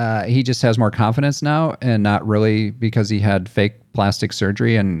because he just has more confidence now, and not really because he had fake plastic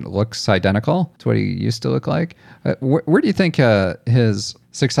surgery and looks identical to what he used to look like. Where do you think his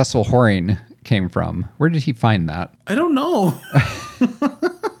successful whoring came from? Where did he find that? I don't know.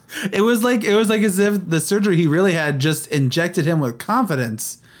 It was like as if the surgery he really had just injected him with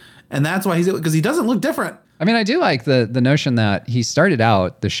confidence, and that's why because he doesn't look different. I mean, I do like the notion that he started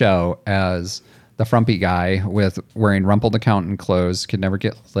out the show as the frumpy guy with wearing rumpled accountant clothes, could never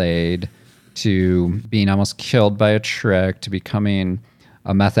get laid, to being almost killed by a trick, to becoming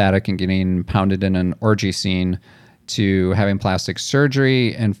a meth addict and getting pounded in an orgy scene, to having plastic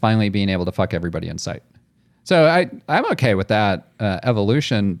surgery, and finally being able to fuck everybody in sight. So I'm okay with that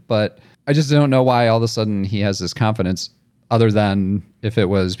evolution, but I just don't know why all of a sudden he has this confidence, other than if it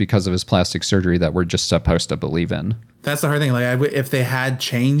was because of his plastic surgery that we're just supposed to believe in. That's the hard thing. Like, if they had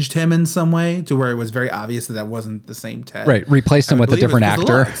changed him in some way to where it was very obvious that wasn't the same Ted, right? Replaced him with a different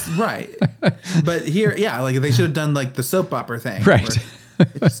actor, right? But here, yeah, like they should have done like the soap opera thing, right?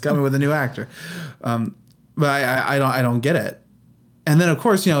 Just coming with a new actor. But I don't get it. And then of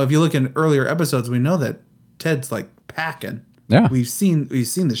course, if you look in earlier episodes, we know that Ted's like packing. Yeah, we've seen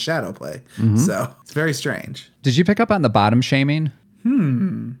the shadow play, so it's very strange. Did you pick up on the bottom shaming?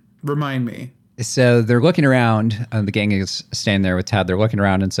 Remind me. So they're looking around, and the gang is standing there with Ted. They're looking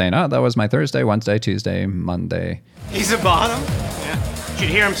around and saying, "Oh, that was my Thursday, Wednesday, Tuesday, Monday." He's a bottom? Yeah. Should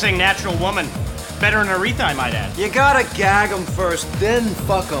hear him sing Natural Woman. Better than Aretha, I might add. You gotta gag him first, then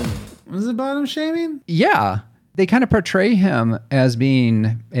fuck him. Was it bottom shaming? Yeah. They kind of portray him as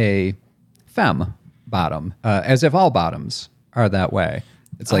being a femme bottom, as if all bottoms are that way.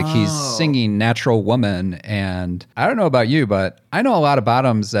 It's like he's singing Natural Woman, and I don't know about you, but I know a lot of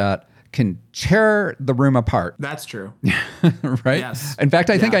bottoms that can tear the room apart. That's true. Right? Yes. In fact,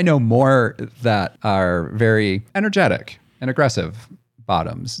 I think I know more that are very energetic and aggressive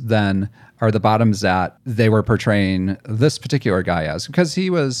bottoms than are the bottoms that they were portraying this particular guy as, because he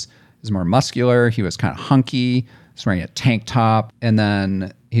was more muscular, he was kind of hunky, he's wearing a tank top, and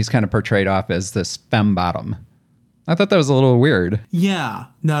then he's kind of portrayed off as this femme bottom. I thought that was a little weird. Yeah.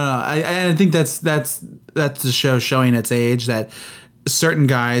 No. I think that's the show showing its age, that certain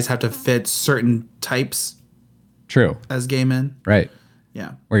guys have to fit certain types. True. As gay men. Right.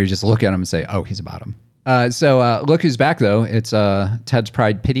 Yeah. Where you just look at him and say, oh, he's a bottom. So look who's back, though. It's Ted's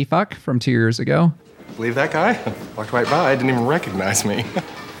Pride Pity Fuck from 2 years ago. Believe that guy? Walked right by, didn't even recognize me.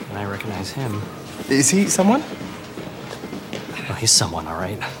 And I recognize him. Is he someone? Well, he's someone, all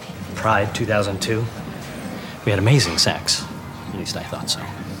right. Pride 2002. We had amazing sex. At least I thought so.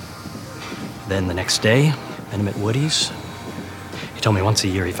 Then the next day, met him at Woody's. He told me once a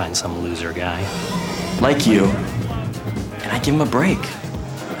year he finds some loser guy. Like you. And I give him a break.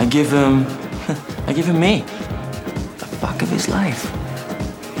 I give him me. The fuck of his life.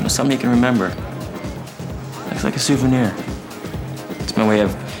 Something he can remember. Looks like a souvenir. It's my way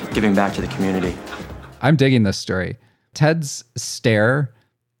of giving back to the community. I'm digging this story. Ted's stare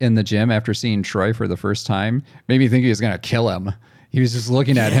in the gym after seeing Troy for the first time made me think he was going to kill him. He was just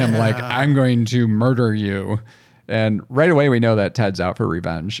looking at him like, I'm going to murder you. And right away, we know that Ted's out for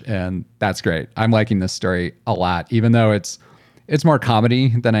revenge. And that's great. I'm liking this story a lot, even though it's more comedy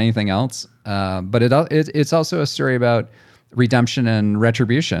than anything else. But it's also a story about redemption and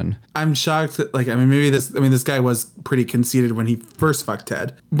retribution. I'm shocked that, this guy was pretty conceited when he first fucked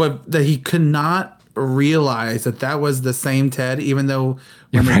Ted, but that he could not realize that was the same Ted, even though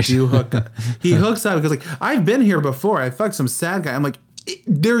when they do hook up, he hooks up because I've been here before. I fucked some sad guy. I'm like,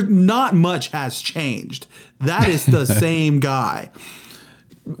 there not much has changed. That is the same guy.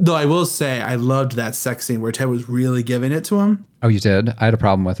 Though I will say I loved that sex scene where Ted was really giving it to him. Oh, you did? I had a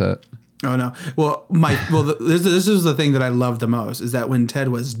problem with it. Oh no! This is the thing that I loved the most, is that when Ted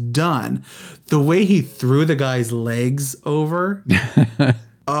was done, the way he threw the guy's legs over,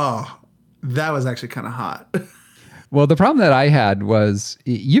 that was actually kind of hot. Well, the problem that I had was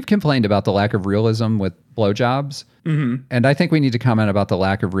you've complained about the lack of realism with blowjobs, and I think we need to comment about the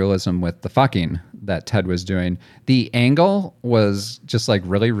lack of realism with the fucking that Ted was doing. The angle was just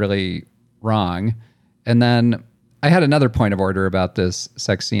really, really wrong, and then I had another point of order about this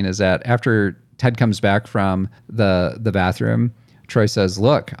sex scene, is that after Ted comes back from the bathroom, Troy says,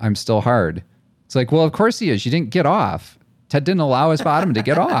 look, I'm still hard. It's like, well, of course he is. You didn't get off. Ted didn't allow his bottom to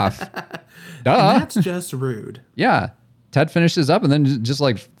get off. Duh. And that's just rude. Yeah. Ted finishes up and then just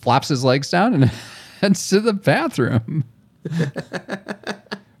flops his legs down and heads to the bathroom.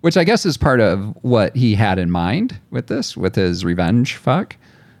 Which I guess is part of what he had in mind with his revenge fuck.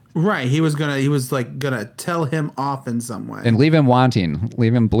 Right, he was gonna tell him off in some way and leave him wanting,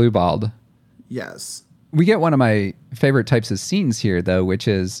 leave him blue-balled. Yes, we get one of my favorite types of scenes here, though, which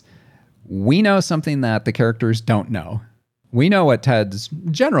is we know something that the characters don't know. We know what Ted's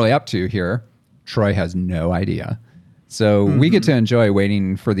generally up to here. Troy has no idea, so we get to enjoy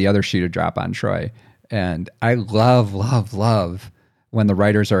waiting for the other shoe to drop on Troy. And I love, love, love when the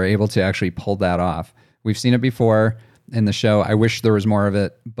writers are able to actually pull that off. We've seen it before in the show. I wish there was more of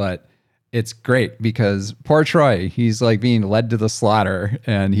it, but it's great because poor Troy, he's like being led to the slaughter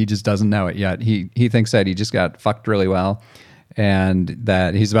and he just doesn't know it yet. He thinks that he just got fucked really well and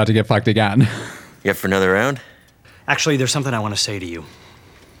that he's about to get fucked again. You up for another round? Actually, there's something I want to say to you.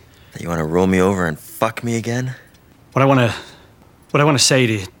 You want to roll me over and fuck me again? What I want to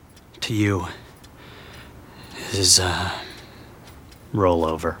say to you is roll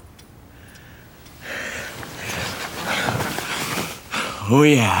over. Oh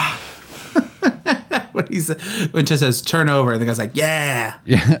yeah. when Chess says turn over, and the guy's like, yeah.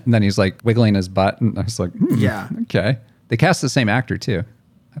 Yeah. And then he's like wiggling his butt. And I was like, yeah. Okay. They cast the same actor too.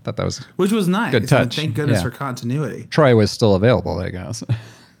 I thought that was which was nice. Good touch. Thank goodness for continuity. Troy was still available, I guess.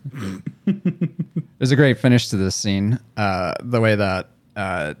 There's a great finish to this scene. The way that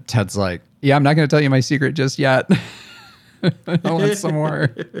Ted's like, yeah, I'm not going to tell you my secret just yet. I want some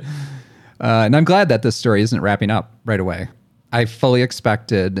more. And I'm glad that this story isn't wrapping up right away. I fully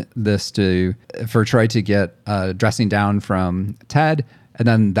expected for Troy to get dressing down from Ted and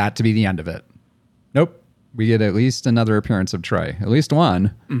then that to be the end of it. Nope. We get at least another appearance of Troy. At least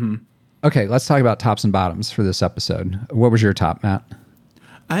one. Mm-hmm. Okay, let's talk about tops and bottoms for this episode. What was your top, Matt?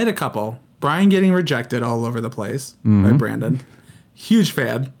 I had a couple. Brian getting rejected all over the place by Brandon. Huge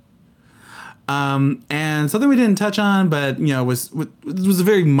fan. And something we didn't touch on, but was a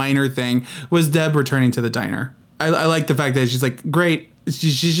very minor thing, was Deb returning to the diner. I like the fact that she's like, great,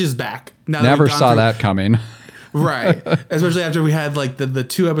 she's just back. Now Never saw that coming. Right. Especially after we had like the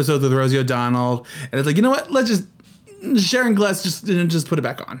 2 episodes with Rosie O'Donnell. And it's like, you know what? Let's just, Sharon Gless, just put it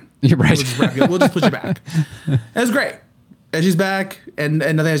back on. You're right. We'll just put you back. And it's great. And she's back and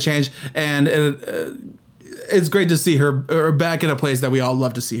nothing has changed. And it's great to see her back in a place that we all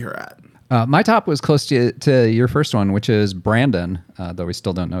love to see her at. My top was close to your first one, which is Brandon, though we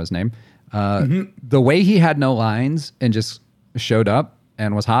still don't know his name. The way he had no lines and just showed up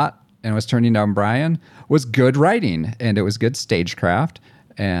and was hot and was turning down Brian was good writing, and it was good stagecraft.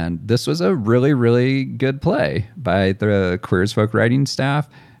 And this was a really, really good play by the Queer as Folk writing staff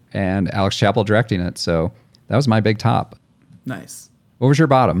and Alex Chappell directing it. So that was my big top. Nice. What was your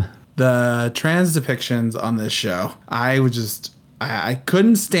bottom? The trans depictions on this show. I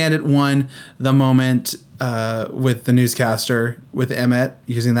couldn't stand it. The moment with the newscaster with Emmett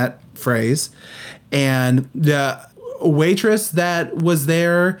using that phrase, and the waitress that was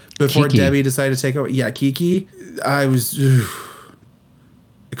there before Kiki. Debbie decided to take over. Yeah, Kiki. I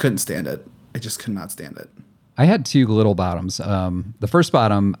couldn't stand it. I just could not stand it. I had 2 little bottoms. The first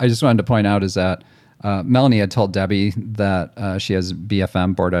bottom I just wanted to point out is that Melanie had told Debbie that she has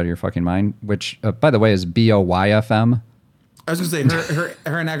BFM, bored out of your fucking mind, which, by the way, is BOYFM. I was going to say, her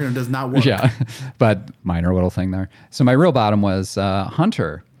acronym does not work. Yeah, but minor little thing there. So my real bottom was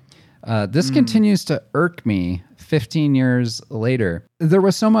Hunter. This continues to irk me 15 years later. There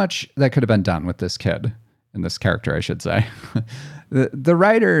was so much that could have been done with this kid, and this character, I should say. The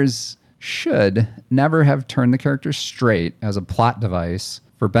writers should never have turned the character straight as a plot device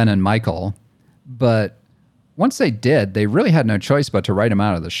for Ben and Michael, but once they did, they really had no choice but to write him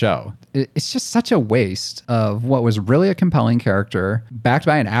out of the show. It's just such a waste of what was really a compelling character backed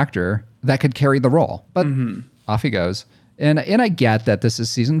by an actor that could carry the role. But off he goes. And I get that this is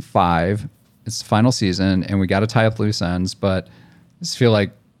season 5. It's the final season, and we got to tie up loose ends. But I just feel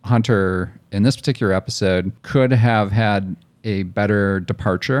like Hunter, in this particular episode, could have had a better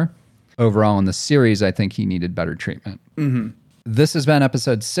departure. Overall, in the series, I think he needed better treatment. Mm-hmm. This has been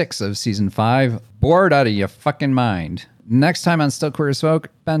episode 6 of season 5. Bored out of your fucking mind. Next time on Still Queer as Folk,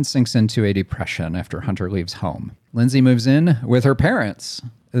 Ben sinks into a depression after Hunter leaves home. Lindsay moves in with her parents.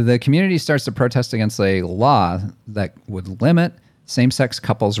 The community starts to protest against a law that would limit same-sex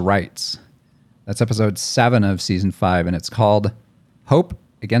couples' rights. That's episode 7 of season 5, and it's called Hope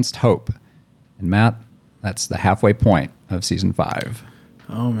Against Hope. And Matt, that's the halfway point of season 5.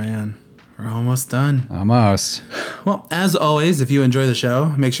 Oh, man. We're almost done. Almost. Well, as always, if you enjoy the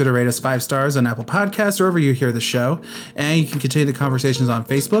show, make sure to rate us 5 stars on Apple Podcasts or wherever you hear the show. And you can continue the conversations on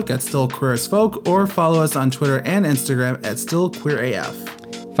Facebook at Still Queer as Folk, or follow us on Twitter and Instagram at Still Queer AF.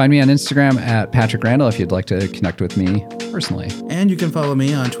 Find me on Instagram at Patrick Randall if you'd like to connect with me personally. And you can follow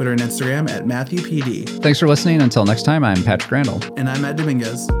me on Twitter and Instagram at MatthewPD. Thanks for listening. Until next time, I'm Patrick Randall. And I'm Matt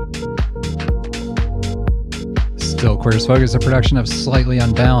Dominguez. Still Queer as Folk is a production of Slightly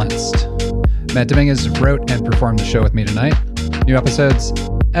Unbalanced. Matt Dominguez wrote and performed the show with me tonight. New episodes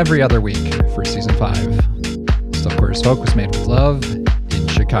every other week for season 5. Still Queer as Folk was made with love in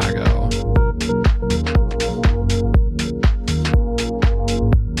Chicago.